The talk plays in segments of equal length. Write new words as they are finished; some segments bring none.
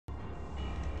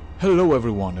Hello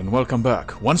everyone and welcome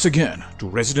back once again to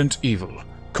Resident Evil,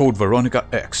 Code Veronica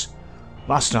X.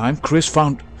 Last time Chris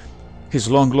found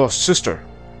his long-lost sister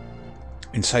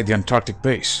inside the Antarctic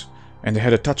base, and they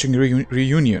had a touching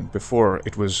reunion before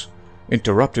it was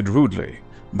interrupted rudely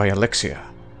by Alexia.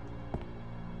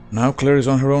 Now Claire is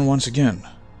on her own once again.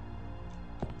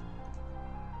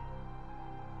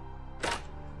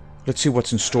 Let's see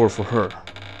what's in store for her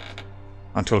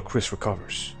until Chris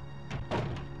recovers.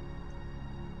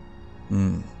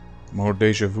 More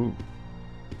deja vu.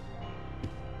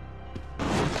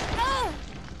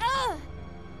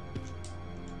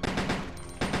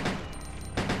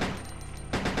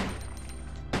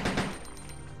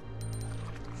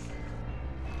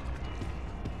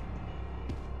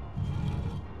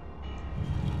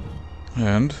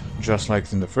 And, just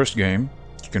like in the first game,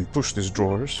 you can push these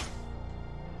drawers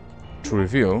to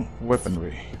reveal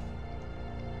weaponry.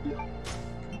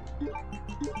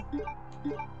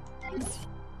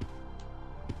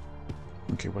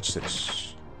 Okay, what's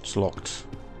this? It's locked.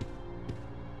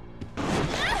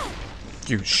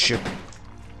 You shit.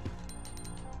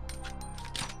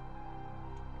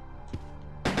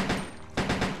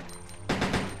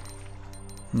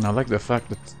 I like the fact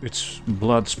that its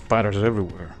blood spatters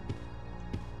everywhere.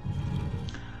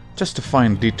 Just to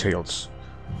find details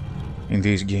in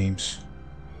these games.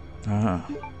 Ah,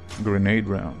 grenade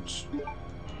rounds.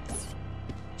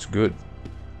 It's good.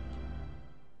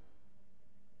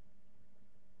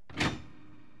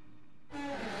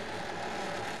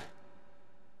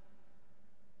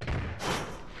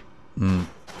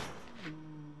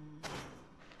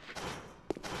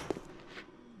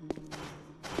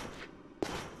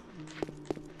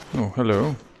 Oh,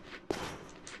 hello.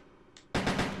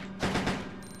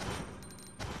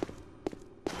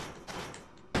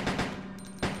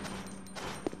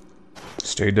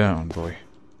 Stay down, boy.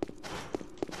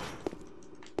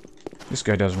 This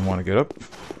guy doesn't want to get up.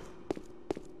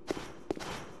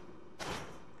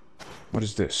 What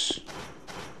is this?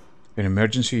 An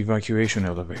emergency evacuation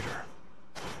elevator.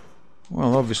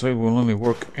 Well, obviously it will only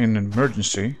work in an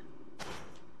emergency.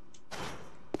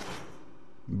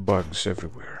 Bugs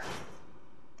everywhere.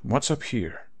 What's up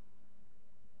here?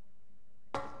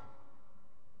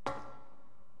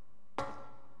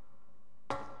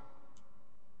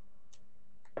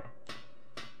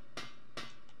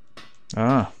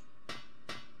 Ah.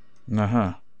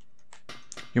 Uh-huh.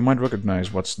 You might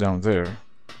recognize what's down there.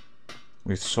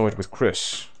 We saw it with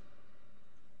Chris.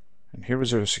 And here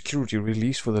is a security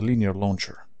release for the linear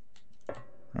launcher.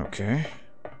 Okay.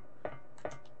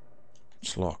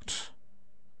 It's locked.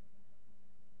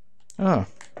 Ah.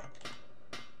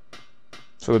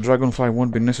 So the dragonfly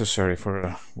won't be necessary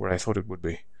for where I thought it would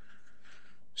be.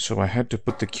 So I had to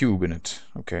put the cube in it.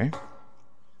 Okay.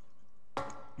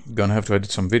 Gonna have to edit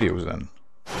some videos then.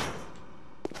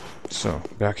 So,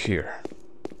 back here.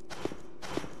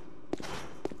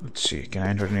 Let's see, can I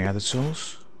enter any other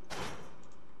cells?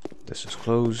 This is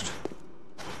closed.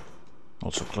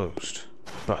 Also closed.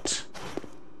 But,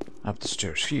 up the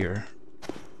stairs here...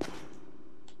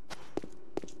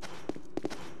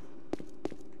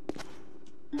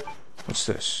 What's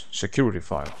this? Security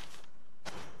file.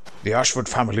 The Ashford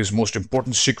family's most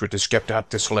important secret is kept at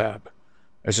this lab.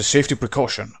 As a safety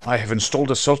precaution, I have installed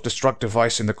a self-destruct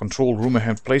device in the control room and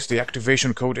have placed the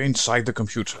activation code inside the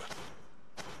computer.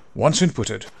 Once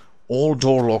inputted, all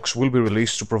door locks will be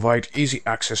released to provide easy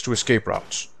access to escape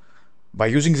routes. By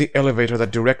using the elevator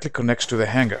that directly connects to the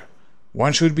hangar,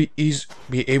 one should be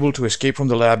able to escape from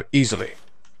the lab easily.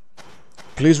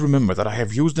 Please remember that I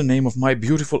have used the name of my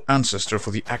beautiful ancestor for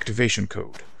the activation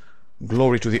code.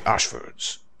 Glory to the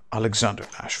Ashfords. Alexander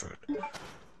Ashford.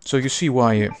 So you see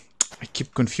why I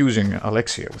keep confusing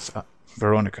Alexia with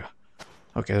Veronica.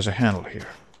 Okay, there's a handle here.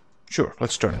 Sure,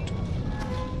 let's turn it.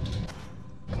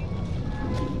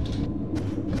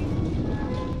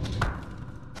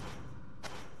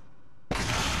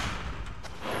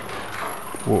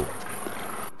 Whoa.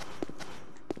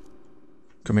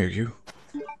 Come here, you.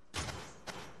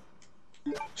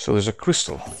 So there's a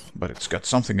crystal, but it's got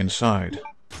something inside.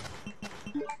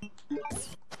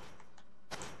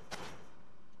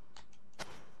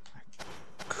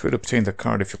 Could obtain the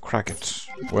card if you crack it.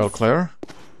 Well, Claire?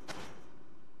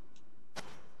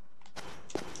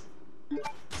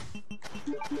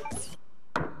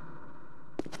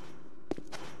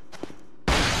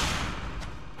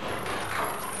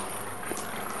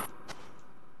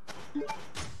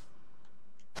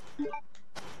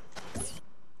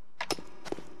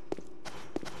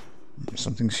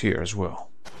 Something's here as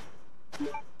well.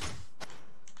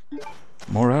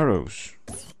 More arrows.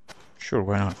 Sure,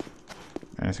 why not?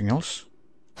 Anything else?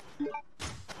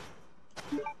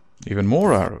 Even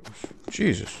more arrows.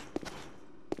 Jesus.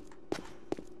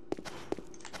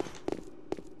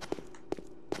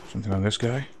 Something on this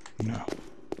guy? No.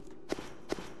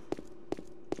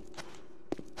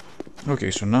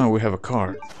 Okay, so now we have a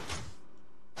card.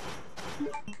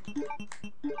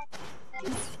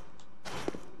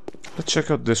 Let's check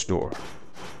out this door.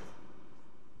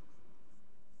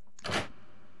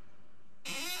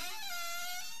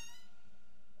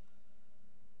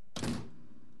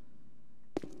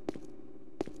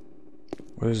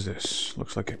 What is this?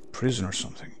 Looks like a prison or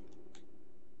something.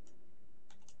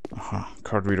 Aha,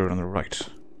 card reader on the right.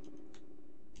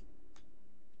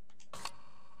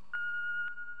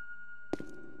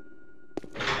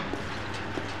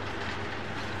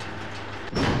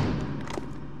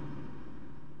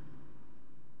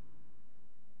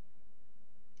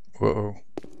 Whoa.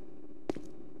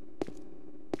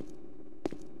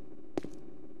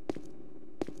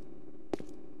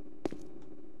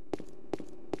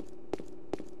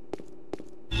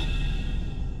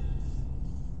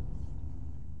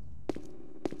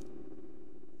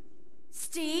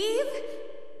 Steve?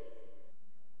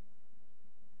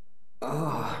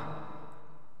 Oh,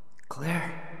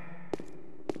 Claire.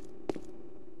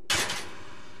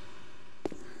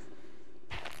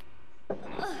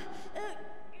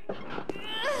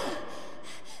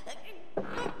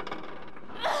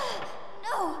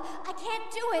 No, I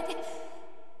can't do it.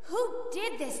 Who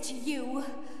did this to you?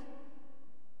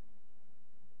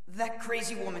 That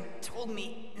crazy woman told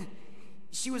me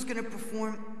she was gonna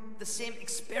perform the same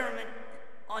experiment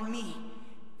on me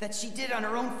that she did on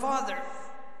her own father.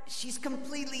 She's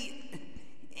completely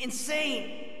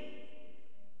insane.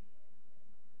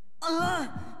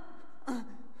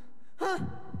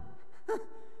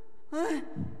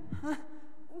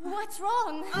 What's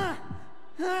wrong?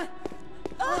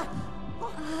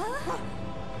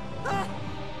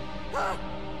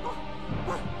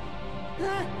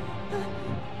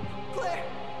 Claire!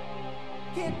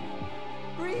 Can't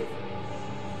breathe!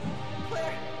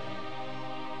 Claire!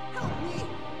 Help me!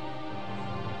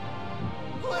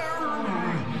 Claire!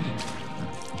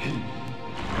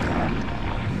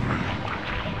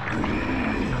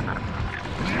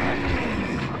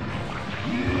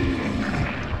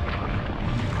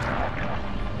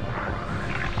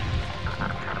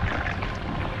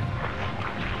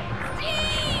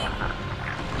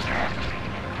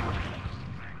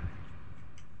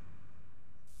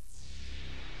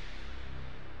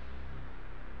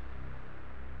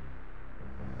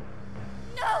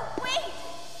 No, wait!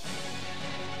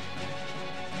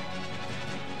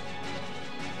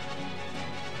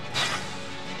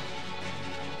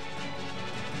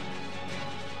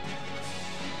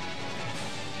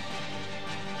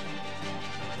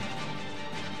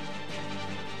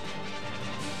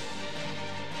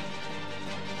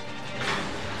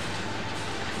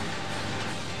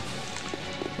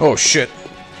 Oh shit.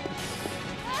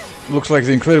 Looks like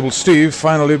the Incredible Steve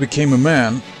finally became a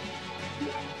man.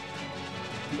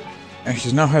 And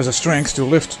he now has the strength to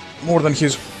lift more than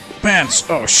his pants.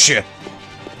 Oh shit.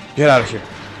 Get out of here.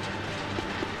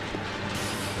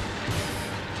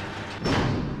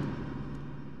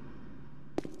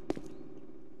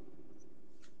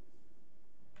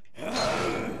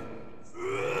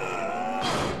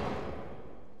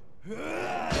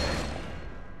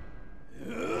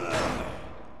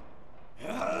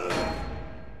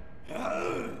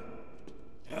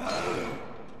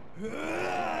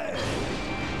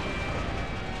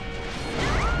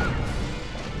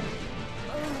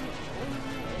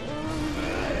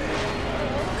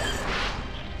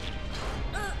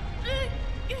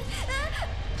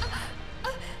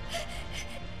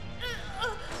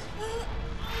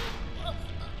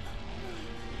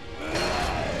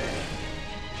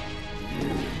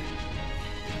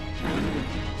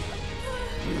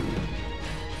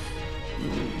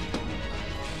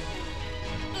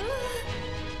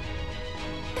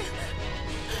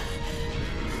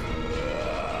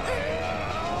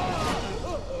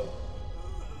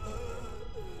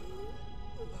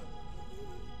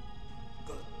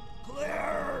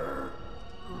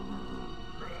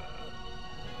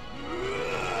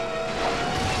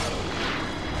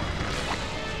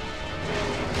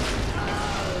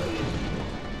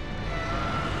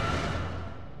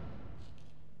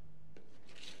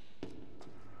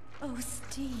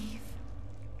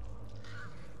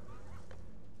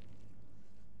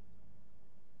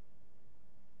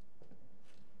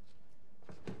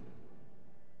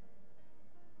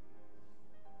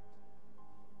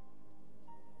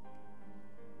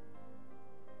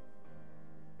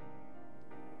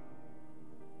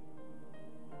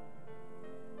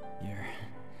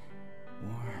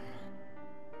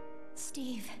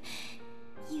 Steve,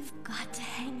 you've got to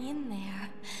hang in there,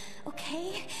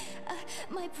 okay?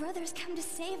 My brother's come to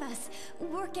save us.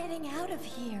 We're getting out of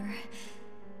here.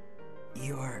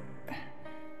 Your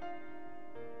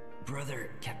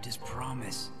brother kept his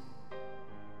promise.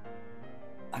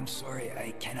 I'm sorry,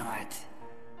 I cannot.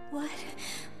 What?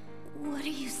 What are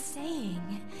you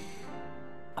saying?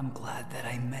 I'm glad that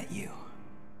I met you.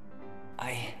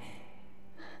 I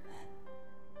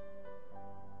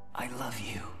love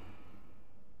you,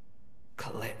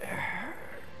 Claire.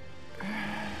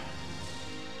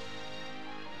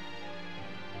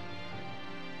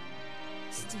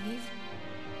 Steve?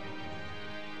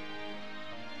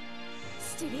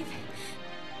 Steve?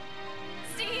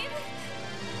 Steve?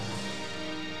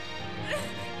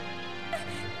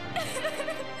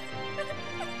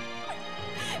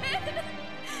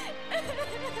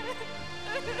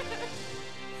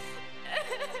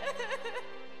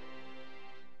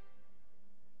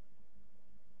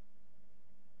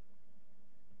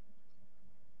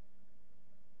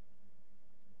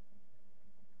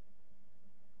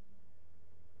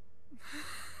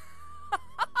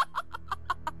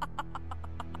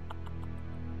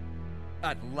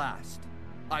 At last,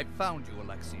 I've found you,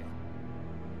 Alexia.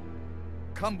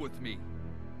 Come with me.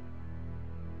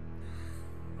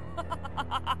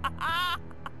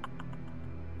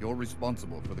 You're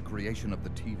responsible for the creation of the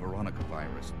Veronica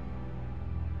virus.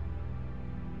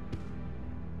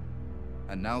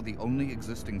 And now the only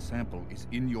existing sample is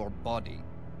in your body.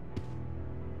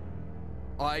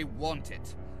 I want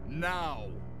it. Now!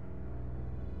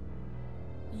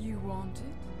 You want it?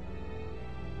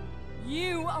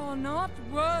 You are not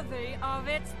worthy of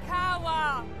its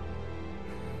power!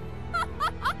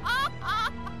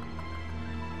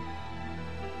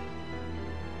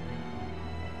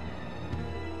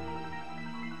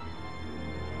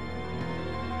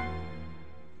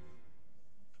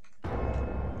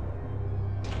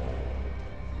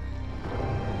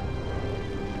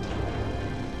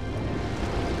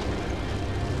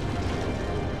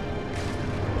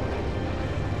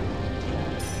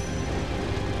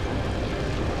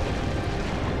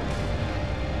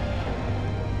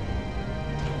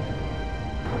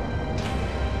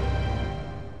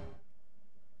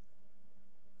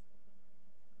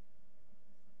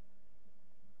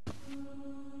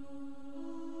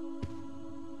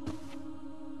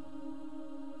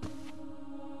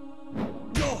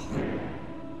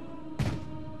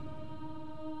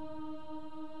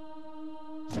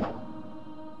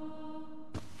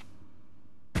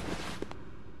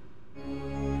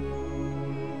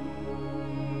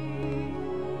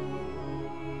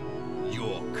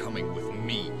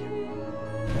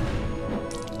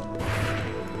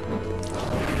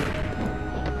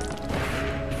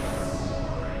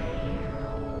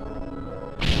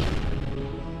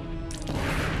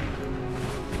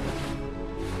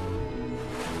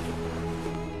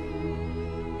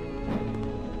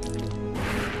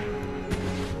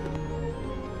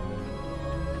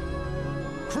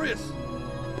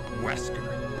 Wesker.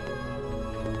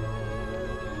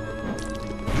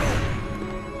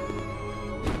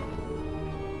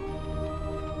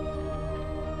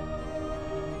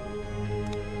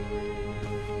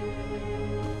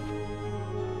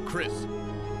 Chris,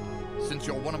 since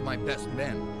you're one of my best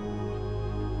men,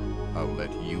 I'll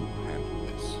let you handle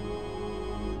this.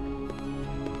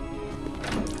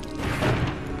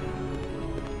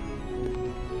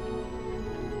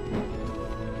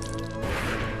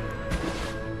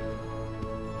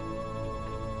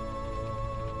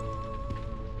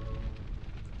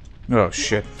 Oh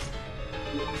shit.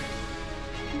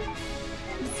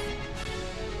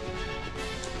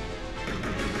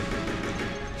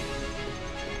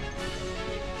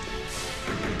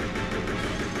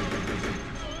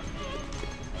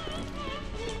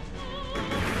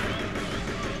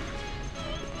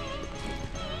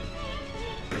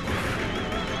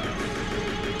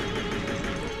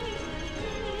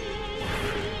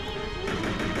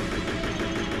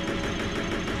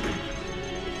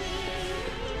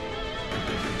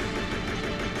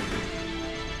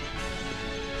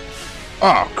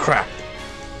 Oh, crap.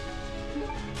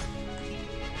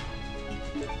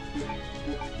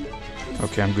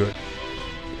 Okay, I'm good.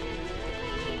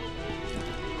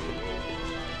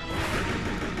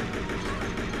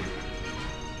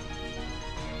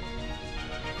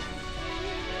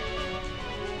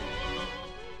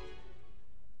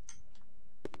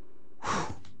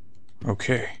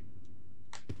 Okay.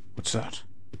 What's that?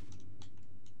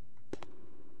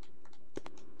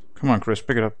 Come on, Chris,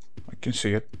 pick it up. I can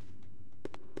see it.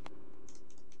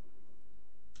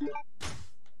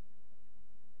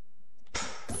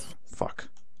 Fuck.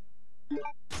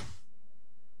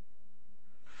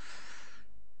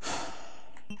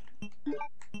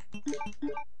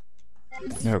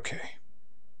 Okay.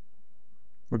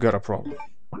 We got a problem.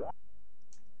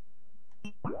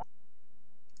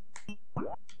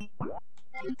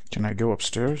 Can I go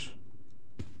upstairs?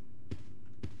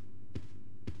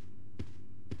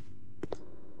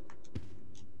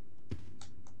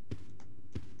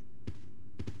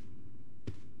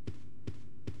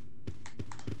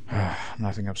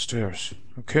 Nothing upstairs.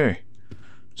 Okay.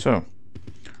 So,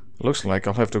 looks like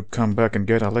I'll have to come back and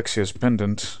get Alexia's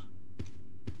pendant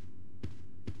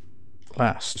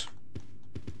last.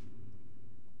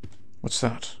 What's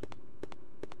that?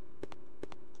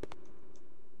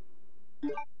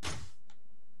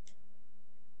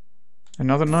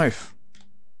 Another knife.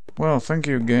 Well, thank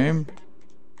you, game.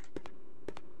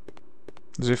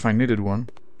 As if I needed one.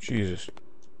 Jesus.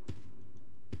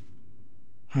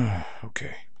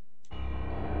 Okay.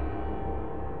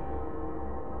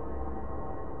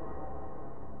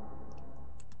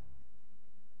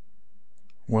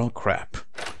 Well, crap.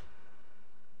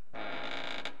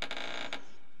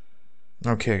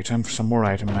 Okay, time for some more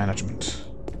item management.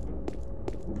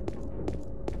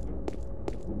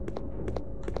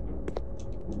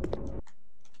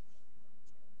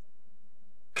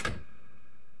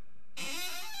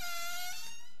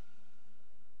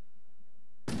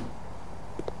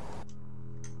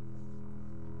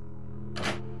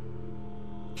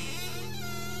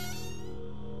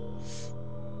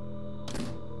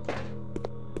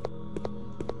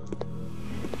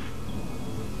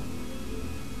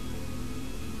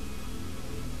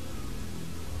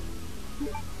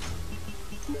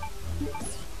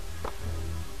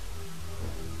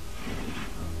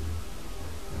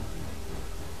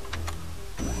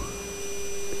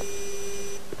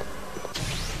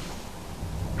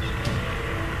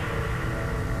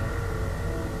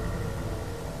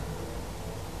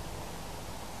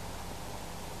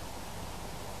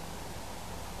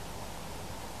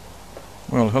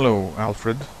 Well, hello,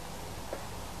 Alfred.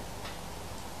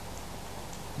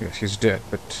 Yes, he's dead,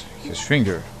 but his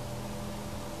finger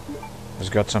has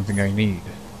got something I need.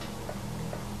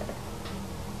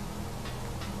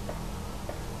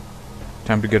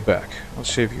 Time to get back. I'll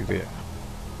save you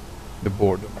the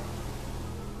boredom.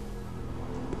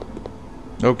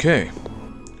 Okay.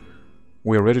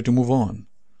 We're ready to move on.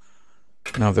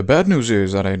 Now, the bad news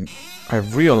is that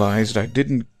I've realized I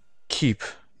didn't keep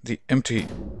the empty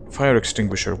fire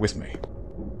extinguisher with me.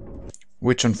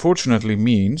 Which unfortunately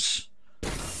means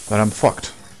that I'm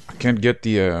fucked. I can't get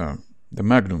the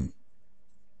Magnum.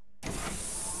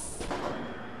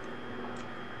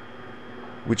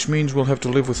 Which means we'll have to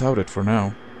live without it for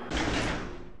now.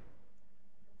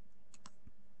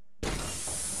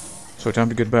 So time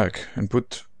to get back and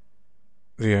put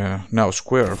the now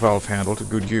square valve handle to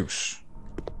good use.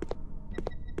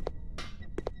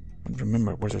 And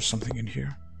remember, was there something in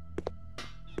here?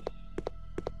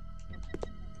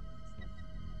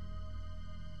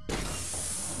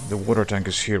 The water tank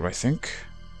is here, I think.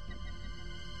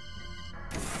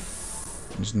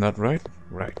 Isn't that right?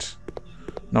 Right.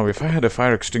 Now, if I had a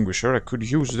fire extinguisher, I could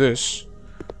use this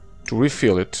to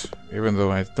refill it, even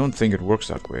though I don't think it works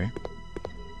that way.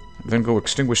 Then go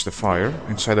extinguish the fire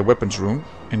inside the weapons room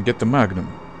and get the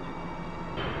Magnum.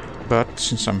 But,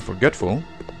 since I'm forgetful...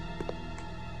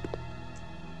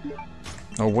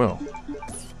 Oh well.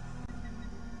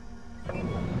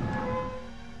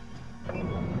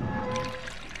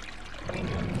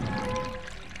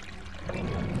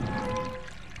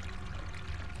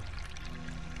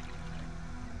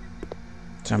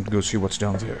 Time to go see what's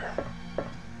down there.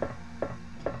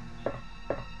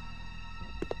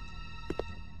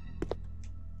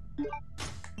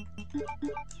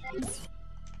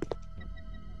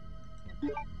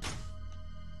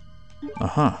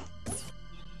 Uh-huh.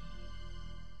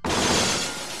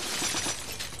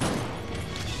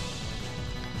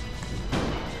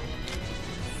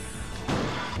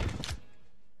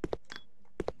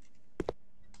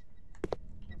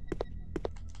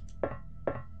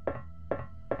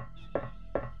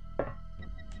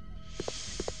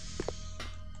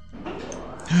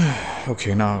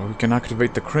 Okay, now we can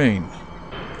activate the crane.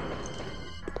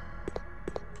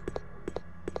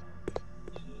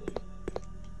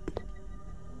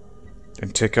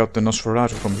 And take out the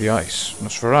Nosferatu from the ice.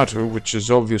 Nosferatu, which is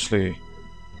obviously...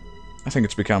 I think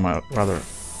it's become rather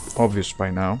obvious by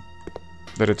now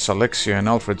that it's Alexia and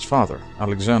Alfred's father,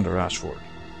 Alexander Ashford.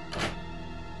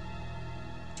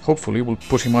 Hopefully we'll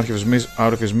put him out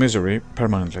of his misery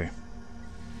permanently.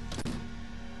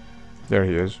 There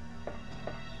he is.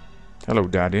 Hello,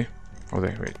 Daddy. Oh,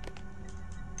 wait.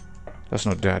 That's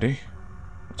not Daddy.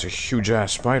 It's a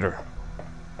huge-ass spider.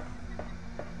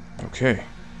 Okay.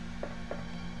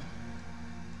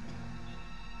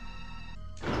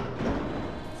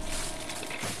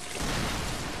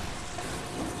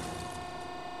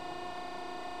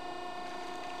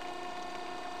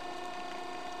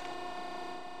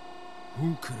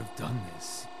 Who could have done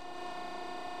this?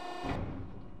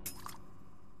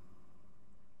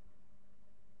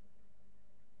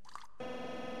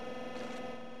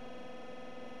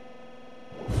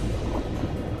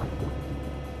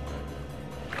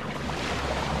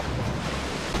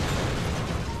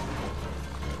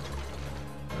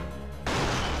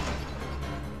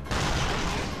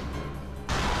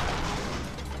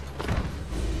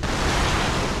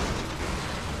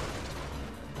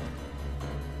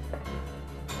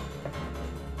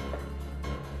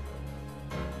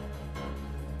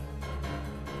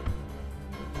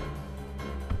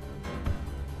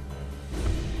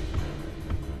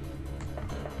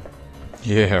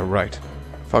 Yeah, right.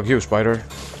 Fuck you, spider.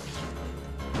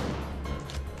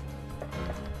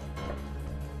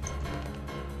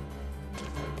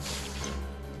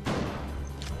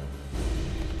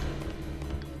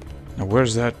 Now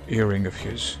where's that earring of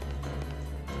his?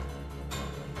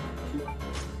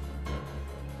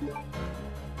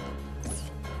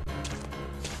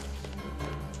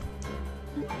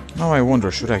 Now I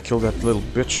wonder, should I kill that little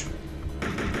bitch?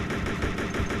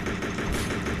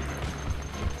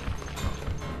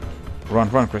 Run,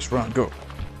 run, Chris, run, go.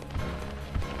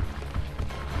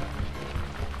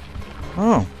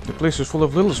 Oh, the place is full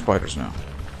of little spiders now.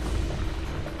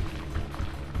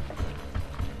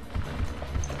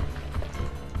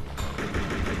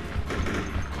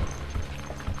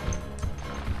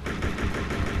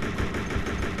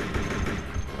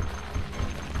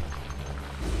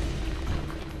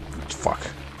 Fuck.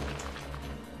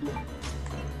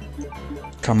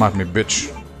 Come at me,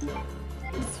 bitch.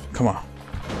 Come on.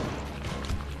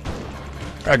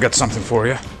 I got something for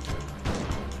you.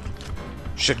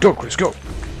 Shit, go, Chris, go.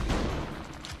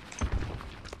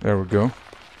 There we go.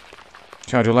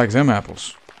 How'd you like them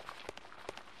apples?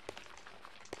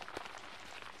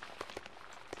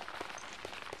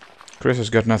 Chris has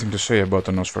got nothing to say about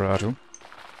the Nosferatu.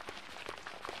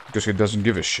 Because he doesn't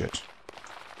give a shit.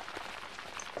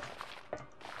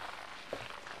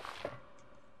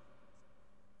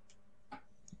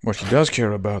 What he does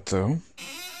care about, though,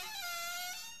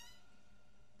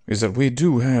 is that we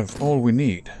do have all we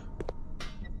need.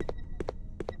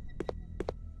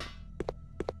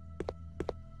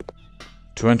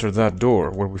 To enter that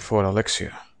door where we fought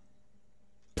Alexia.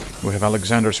 We have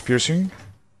Alexander's piercing.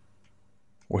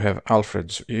 We have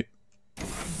Alfred's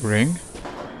ring.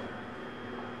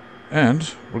 And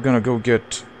we're gonna go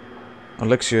get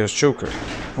Alexia's choker.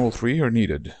 All three are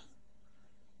needed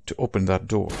to open that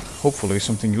door. Hopefully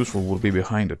something useful will be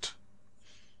behind it.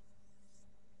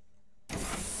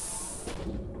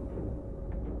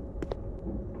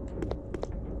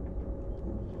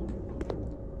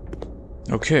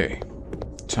 Okay,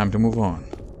 time to move on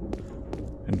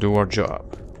and do our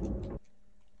job.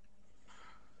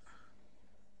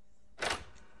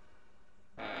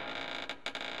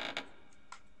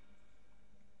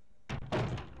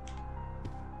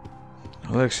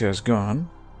 Alexia is gone,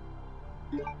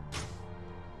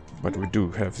 but we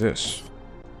do have this.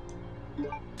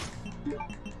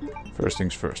 First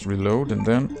things first, reload, and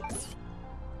then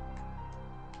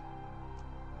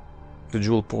the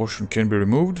jewel portion can be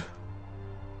removed.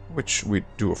 Which we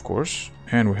do, of course,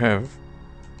 and we have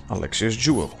Alexia's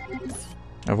jewel.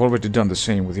 I've already done the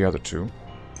same with the other two,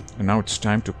 and now it's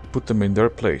time to put them in their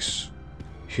place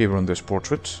here on this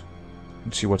portrait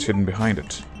and see what's hidden behind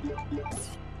it.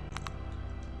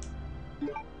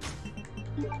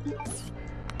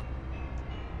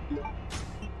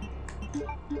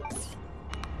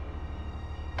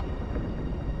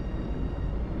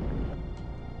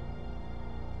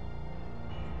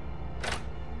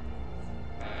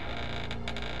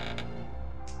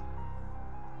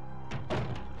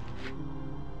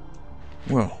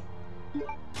 Well,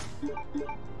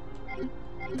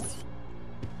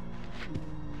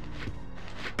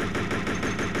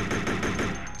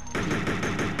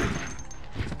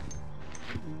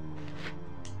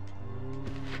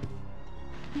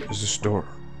 is this door?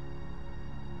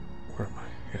 Where am I?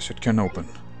 Yes, it can open.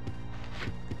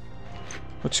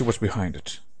 Let's see what's behind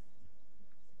it.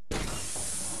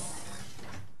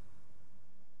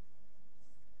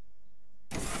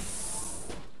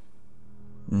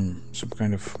 Some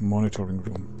kind of monitoring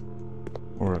room.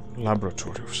 Or a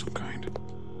laboratory of some kind.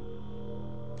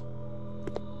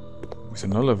 With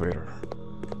an elevator.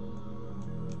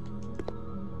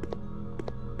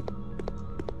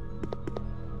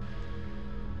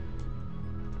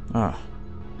 Ah,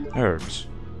 herbs.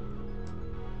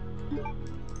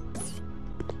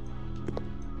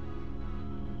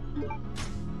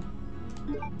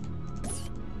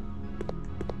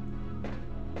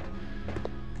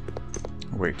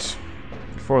 Wait.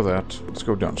 Before that, let's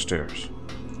go downstairs.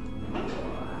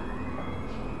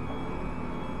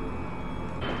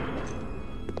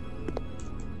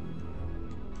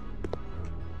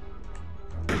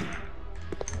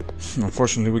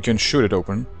 Unfortunately, we can shoot it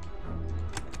open.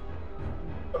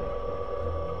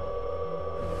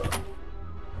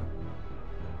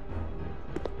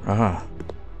 Aha.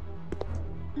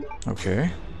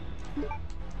 Okay.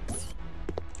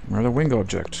 Another wing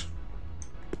object.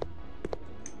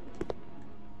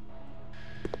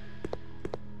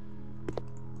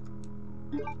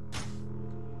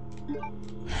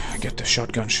 Get the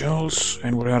shotgun shells,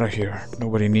 and we're out of here.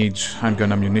 Nobody needs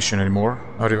handgun ammunition anymore,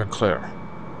 not even Claire.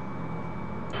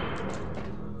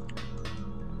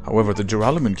 However, the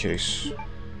duralumin case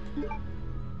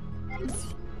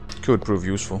could prove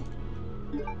useful.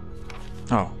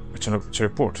 Oh, it's a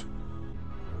report.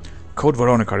 Code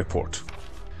Veronica report.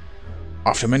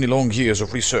 After many long years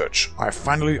of research, I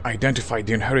finally identified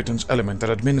the inheritance element that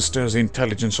administers the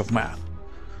intelligence of man.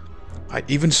 I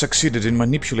even succeeded in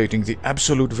manipulating the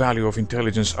absolute value of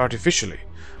intelligence artificially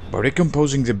by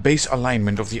recomposing the base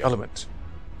alignment of the element.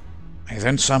 I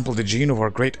then sampled the gene of our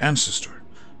great ancestor,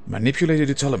 manipulated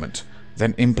its element,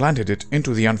 then implanted it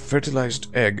into the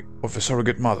unfertilized egg of a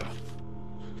surrogate mother.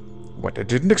 What I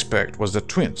didn't expect was that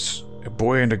twins, a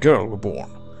boy and a girl, were born.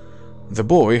 The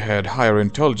boy had higher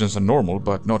intelligence than normal,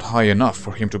 but not high enough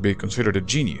for him to be considered a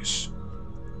genius.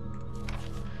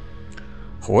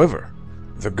 However,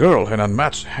 the girl had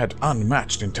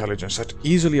unmatched intelligence that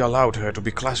easily allowed her to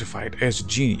be classified as a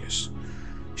genius.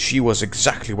 She was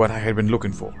exactly what I had been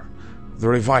looking for, the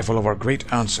revival of our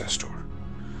great ancestor.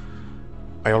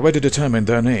 I already determined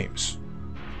their names.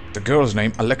 The girl's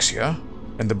name Alexia,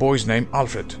 and the boy's name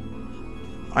Alfred.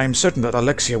 I am certain that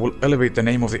Alexia will elevate the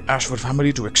name of the Ashford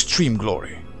family to extreme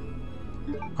glory.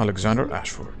 Alexander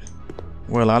Ashford.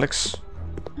 Well, Alex,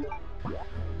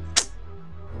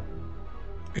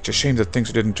 it's a shame that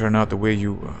things didn't turn out the way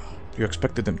you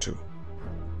expected them to.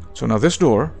 So now this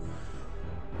door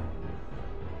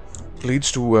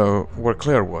leads to where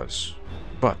Claire was.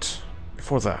 But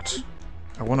before that,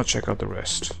 I want to check out the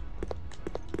rest.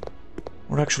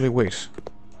 Or actually, wait.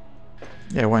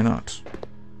 Yeah, why not?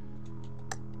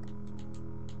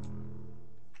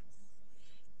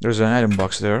 There's an item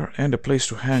box there, and a place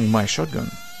to hang my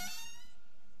shotgun.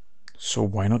 So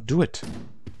why not do it?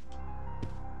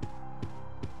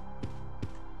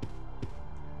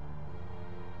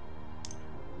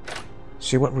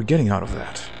 See what we're getting out of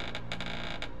that.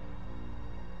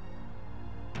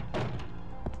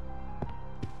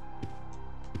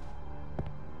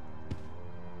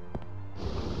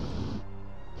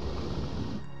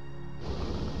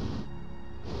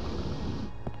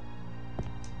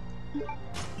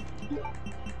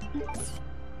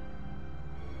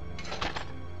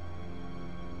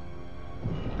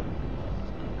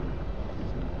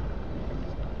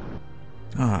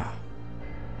 Ah,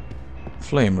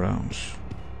 flame rounds.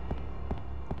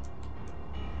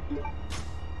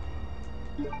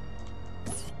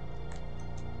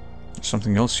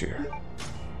 Something else here.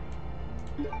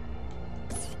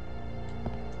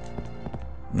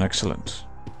 Excellent.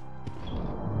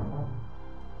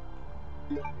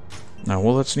 Now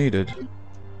all that's needed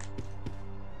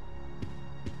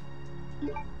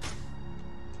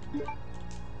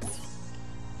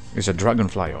is a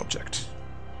dragonfly object.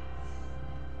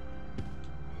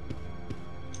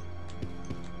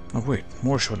 Oh wait,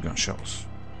 more shotgun shells.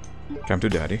 Come to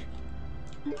daddy.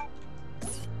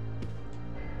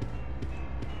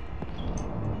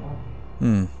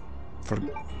 For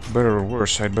better or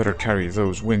worse, I'd better carry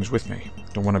those wings with me.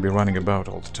 Don't want to be running about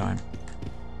all the time.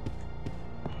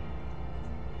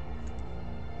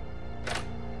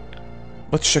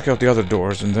 Let's check out the other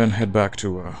doors and then head back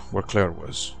to where Claire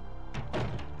was.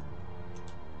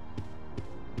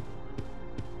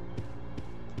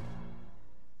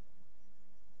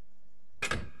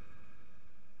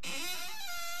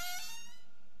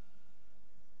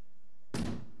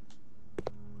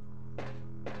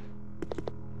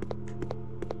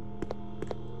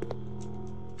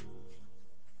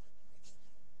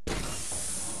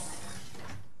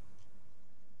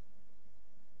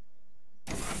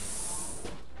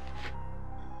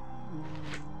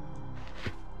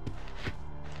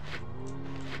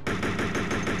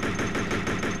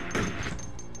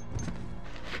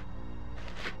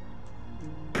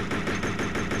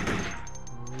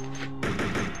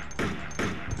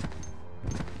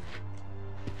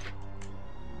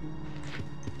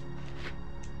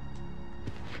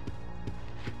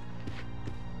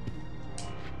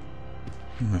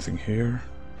 Nothing here.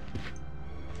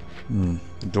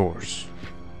 Doors.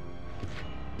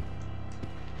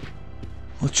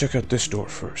 Let's check out this door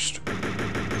first.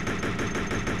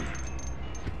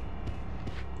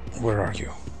 Where are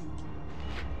you?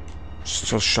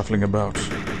 Still shuffling about.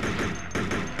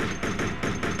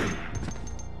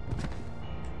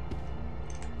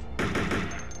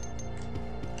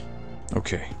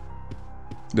 Okay.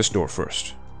 This door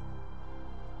first.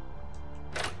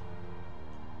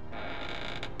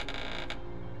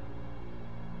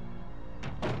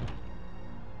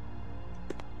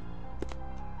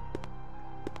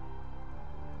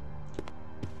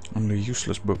 Only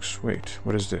useless books. Wait,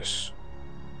 what is this?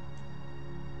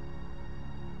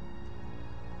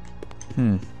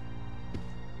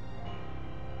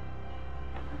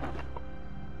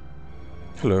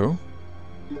 Hello?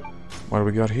 What do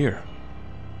we got here?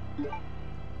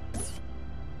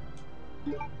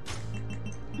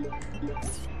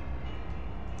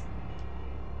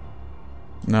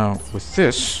 Now, with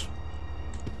this,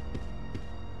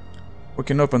 we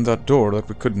can open that door that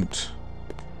we couldn't.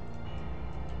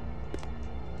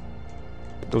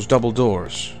 Those double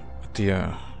doors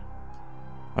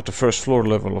at the first floor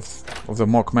level of the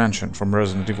mock mansion from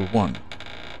Resident Evil 1.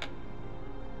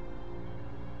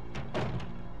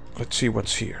 Let's see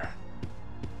what's here.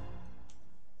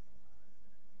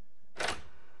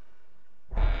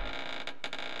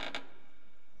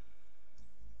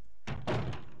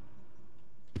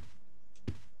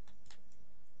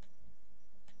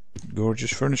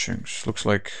 Gorgeous furnishings. Looks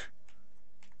like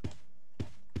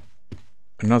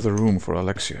another room for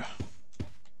Alexia.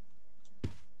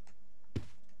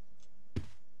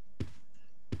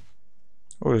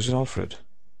 Oh, is it Alfred?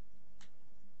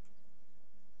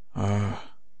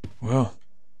 Well,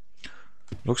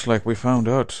 looks like we found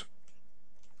out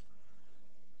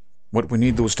what we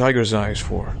need those tiger's eyes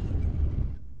for.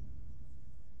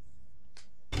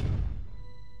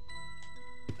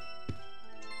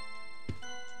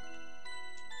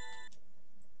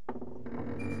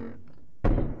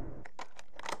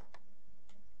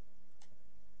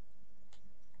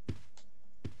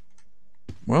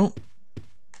 Well,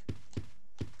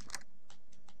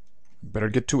 better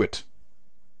get to it.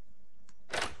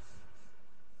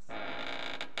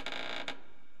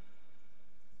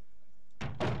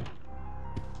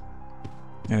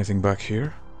 Anything back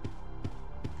here?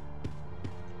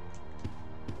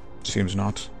 Seems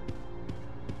not.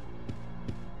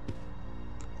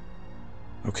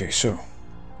 Okay, so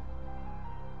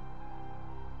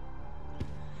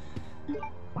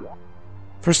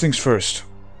first things first.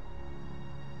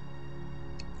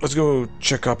 Let's go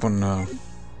check up on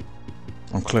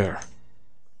Claire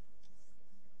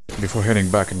before heading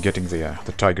back and getting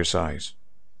the tiger's eyes.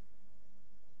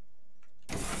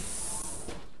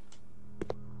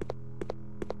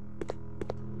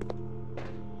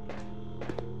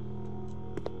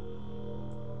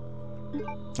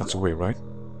 That's the way, right?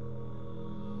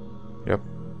 Yep.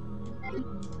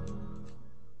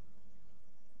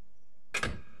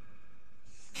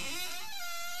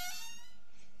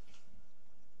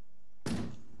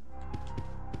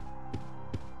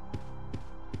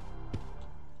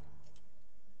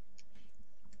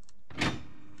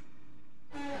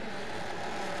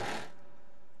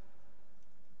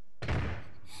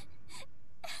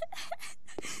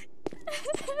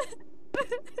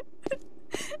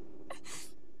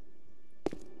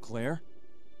 Claire?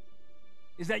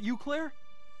 Is that you, Claire?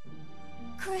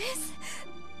 Chris?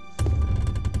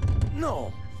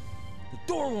 No! The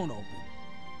door won't open.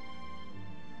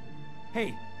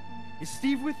 Hey, is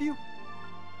Steve with you?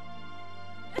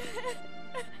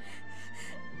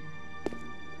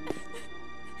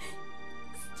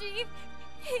 Steve,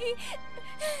 he...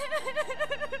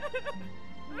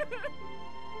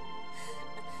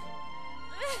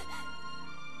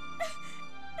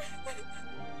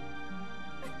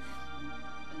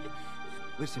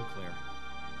 Listen, Claire.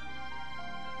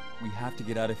 We have to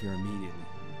get out of here immediately.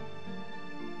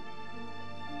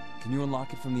 Can you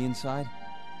unlock it from the inside?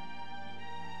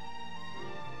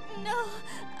 No,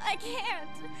 I can't.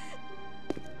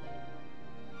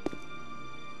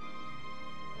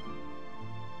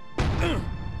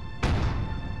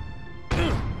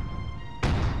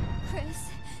 Chris,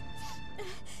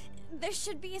 there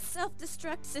should be a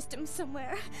self-destruct system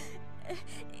somewhere.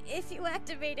 If you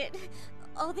activate it,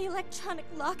 all the electronic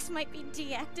locks might be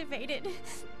deactivated.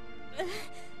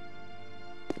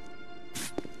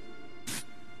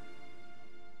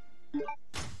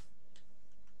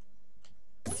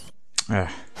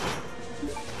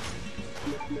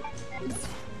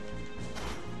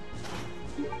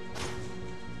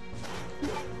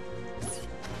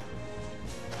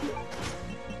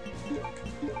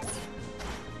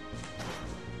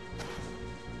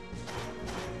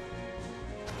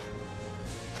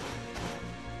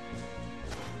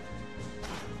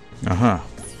 Uh-huh.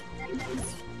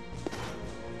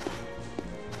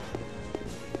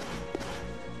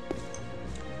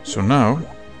 So now,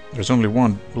 there's only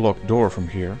one locked door from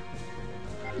here,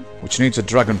 which needs a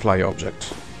dragonfly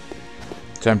object.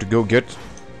 Time to go get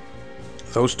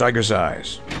those tiger's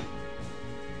eyes.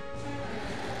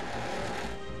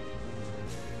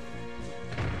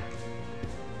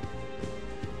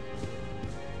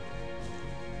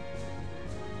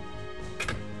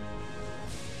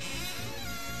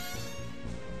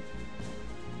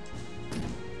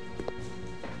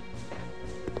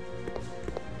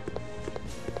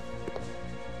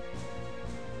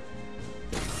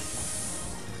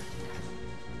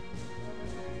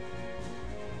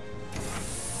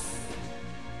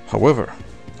 However,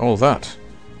 all that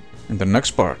in the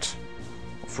next part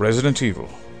of Resident Evil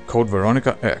Code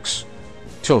Veronica X.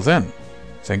 Till then,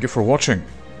 thank you for watching.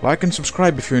 Like and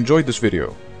subscribe if you enjoyed this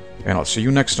video, and I'll see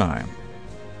you next time.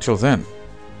 Till then,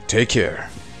 take care.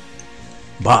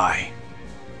 Bye.